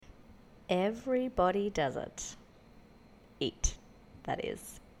Everybody does it. Eat, that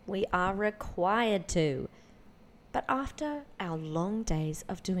is. We are required to. But after our long days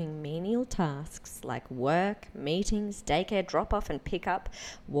of doing menial tasks like work, meetings, daycare drop-off and pick-up,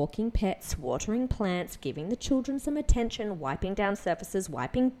 walking pets, watering plants, giving the children some attention, wiping down surfaces,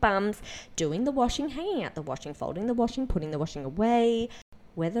 wiping bums, doing the washing, hanging out the washing, folding the washing, putting the washing away,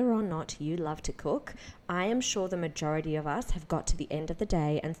 whether or not you love to cook, I am sure the majority of us have got to the end of the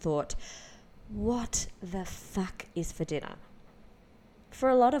day and thought, what the fuck is for dinner? For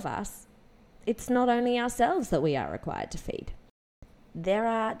a lot of us, it's not only ourselves that we are required to feed. There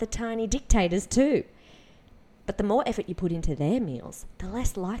are the tiny dictators too. But the more effort you put into their meals, the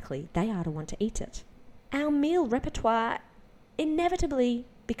less likely they are to want to eat it. Our meal repertoire inevitably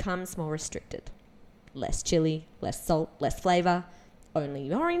becomes more restricted. Less chili, less salt, less flavour,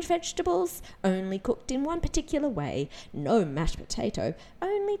 only orange vegetables, only cooked in one particular way, no mashed potato,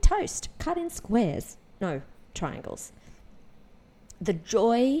 only toast cut in squares, no triangles. The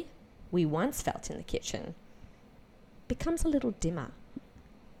joy we once felt in the kitchen becomes a little dimmer.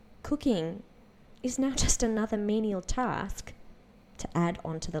 Cooking is now just another menial task to add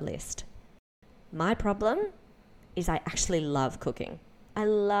onto the list. My problem is I actually love cooking. I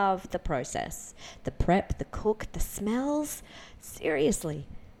love the process, the prep, the cook, the smells. Seriously,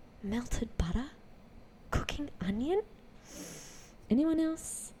 melted butter, cooking onion? Anyone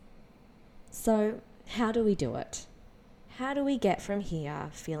else? So how do we do it? How do we get from here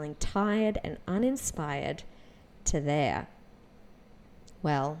feeling tired and uninspired to there?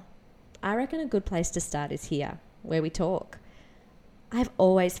 Well, I reckon a good place to start is here, where we talk. I've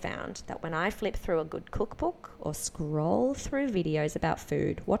always found that when I flip through a good cookbook or scroll through videos about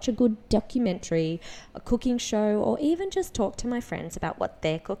food, watch a good documentary, a cooking show, or even just talk to my friends about what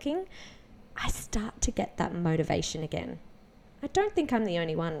they're cooking, I start to get that motivation again. I don't think I'm the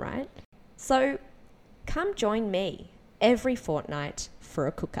only one, right? So come join me every fortnight for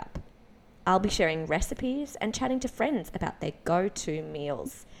a cook-up. I'll be sharing recipes and chatting to friends about their go-to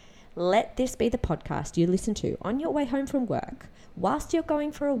meals. Let this be the podcast you listen to on your way home from work, whilst you're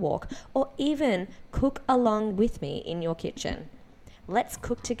going for a walk, or even cook along with me in your kitchen. Let's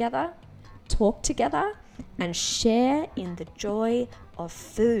cook together, talk together, and share in the joy of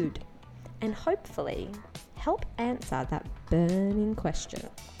food, and hopefully help answer that burning question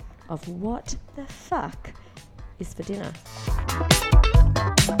of what the fuck is for dinner.